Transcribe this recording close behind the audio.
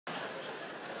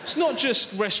It's not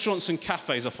just restaurants and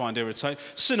cafes I find irritating.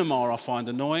 Cinema I find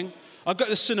annoying. I go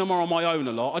to the cinema on my own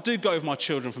a lot. I do go with my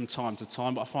children from time to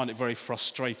time, but I find it very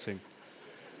frustrating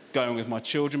going with my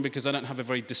children because they don't have a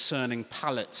very discerning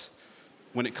palate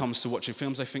when it comes to watching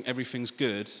films. They think everything's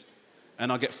good,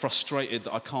 and I get frustrated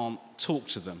that I can't talk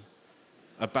to them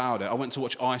about it. I went to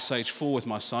watch Ice Age 4 with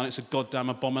my son. It's a goddamn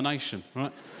abomination,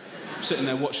 right? I'm sitting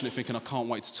there watching it thinking I can't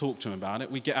wait to talk to him about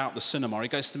it. We get out the cinema. He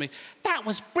goes to me, "That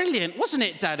was brilliant, wasn't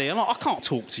it, Daddy?" I'm like, "I can't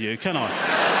talk to you, can I?"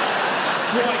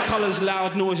 Bright colours,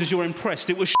 loud noises, you're impressed.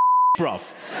 It was bruv.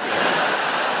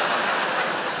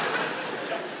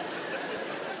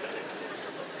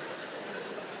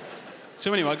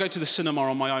 So anyway, I go to the cinema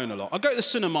on my own a lot. I go to the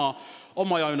cinema on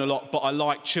my own a lot, but I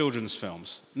like children's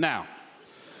films. Now,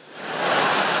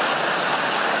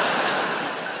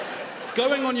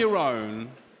 going on your own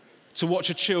to watch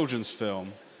a children's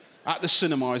film at the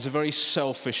cinema is a very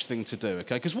selfish thing to do,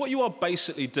 okay? Because what you are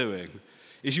basically doing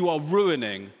is you are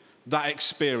ruining that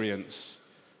experience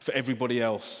for everybody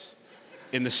else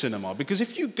in the cinema. Because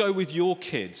if you go with your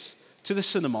kids to the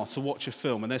cinema to watch a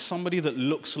film and there's somebody that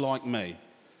looks like me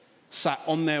sat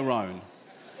on their own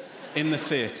in the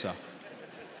theatre,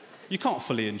 you can't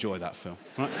fully enjoy that film,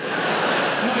 right?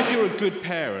 Not if you're a good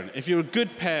parent. If you're a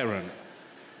good parent,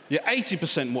 you're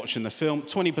 80% watching the film,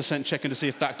 20% checking to see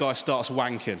if that guy starts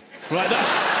wanking, right?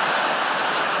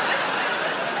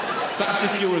 That's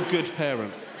if you're a good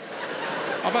parent.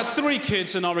 I've had 3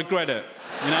 kids and I regret it.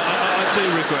 You know, I do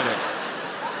regret it.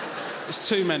 It's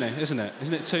too many, isn't it?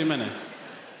 Isn't it too many?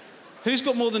 Who's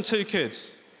got more than 2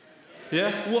 kids?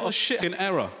 Yeah? What a shitting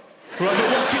error. Right, but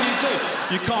what can you do?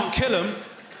 You can't kill them.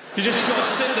 You just got to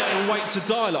sit there and wait to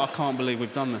die. Like, I can't believe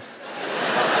we've done this.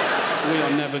 We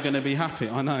are never going to be happy.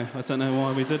 I know. I don't know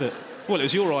why we did it. Well, it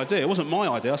was your idea. It wasn't my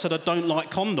idea. I said I don't like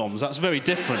condoms. That's very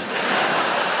different.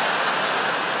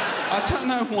 I don't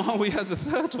know why we had the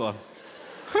 3rd one.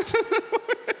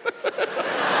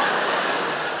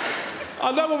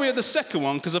 I know why we had the 2nd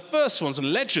one, because the first one's a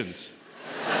legend.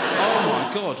 Oh,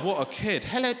 my God, what a kid.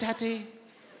 "Hello, Daddy.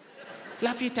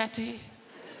 Love you, Daddy.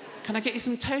 Can I get you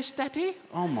some toast, Daddy?"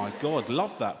 Oh, my God,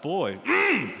 love that boy.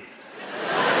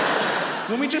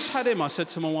 When we just had him, I said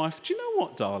to my wife, "Do you know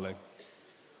what, darling?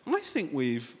 I think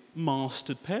we've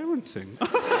mastered parenting."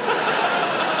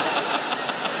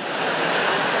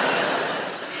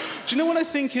 Do you know what I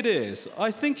think it is?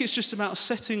 I think it's just about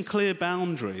setting clear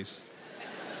boundaries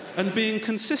and being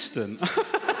consistent.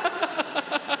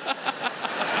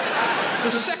 The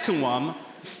 2nd one,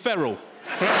 feral.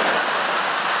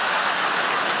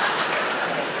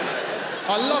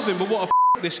 I love him, but what a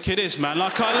this kid is, man.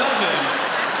 Like, I love him,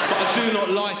 but I do not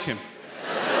like him.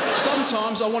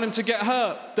 Sometimes I want him to get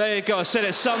hurt. There you go, I said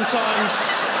it. Sometimes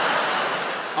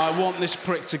I want this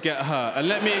prick to get hurt. And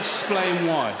let me explain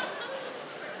why.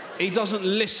 He doesn't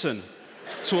listen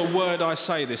to a word I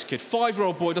say, this kid.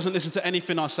 5-year-old boy doesn't listen to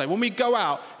anything I say. When we go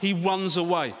out, he runs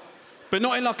away. But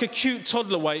not in like a cute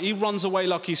toddler way. He runs away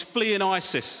like he's fleeing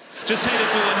ISIS. Just headed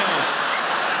for the hills.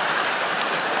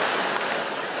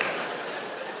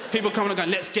 People coming and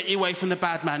going, "Let's get you away from the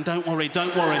bad man. Don't worry,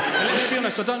 don't worry." And let's be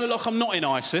honest, I don't look like I'm not in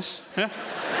ISIS. Yeah?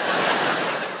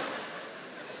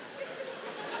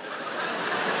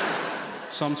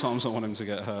 Sometimes I want him to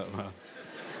get hurt, man.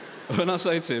 When I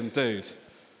say to him, "Dude,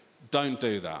 don't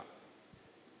do that.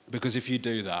 Because if you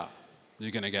do that,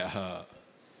 you're going to get hurt."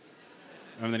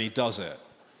 And then he does it.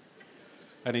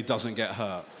 And he doesn't get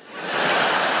hurt.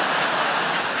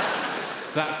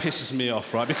 That pisses me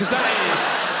off, right? Because that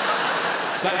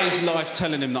is life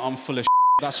telling him that I'm full of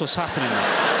shit. That's what's happening.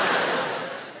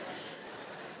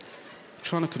 I'm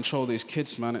trying to control these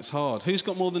kids, man. It's hard. Who's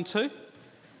got more than 2?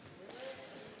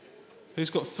 Who's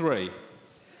got 3?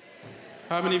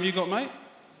 How many have you got, mate?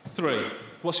 3.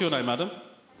 What's your name, madam?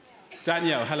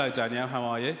 Danielle. Hello, Danielle. How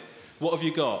are you? What have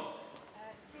you got?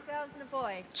 2 girls and a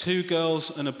boy. 2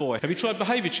 girls and a boy. Have you tried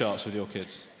behaviour charts with your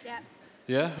kids? Yeah.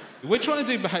 Yeah? We're trying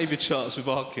to do behaviour charts with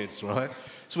our kids, right?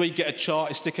 So where you get a chart,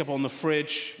 you stick it up on the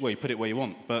fridge. Well, you put it where you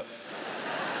want, but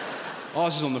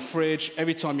ours is on the fridge.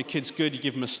 Every time your kid's good, you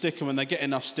give them a sticker. When they get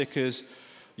enough stickers,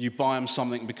 you buy them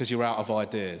something because you're out of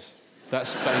ideas.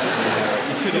 That's basically how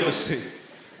you could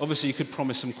obviously you could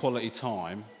promise some quality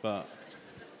time, but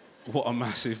what a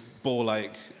massive ball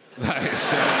ache that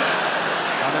is.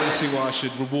 I don't see why I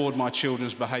should reward my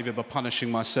children's behaviour by punishing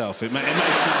myself. It makes no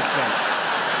sense.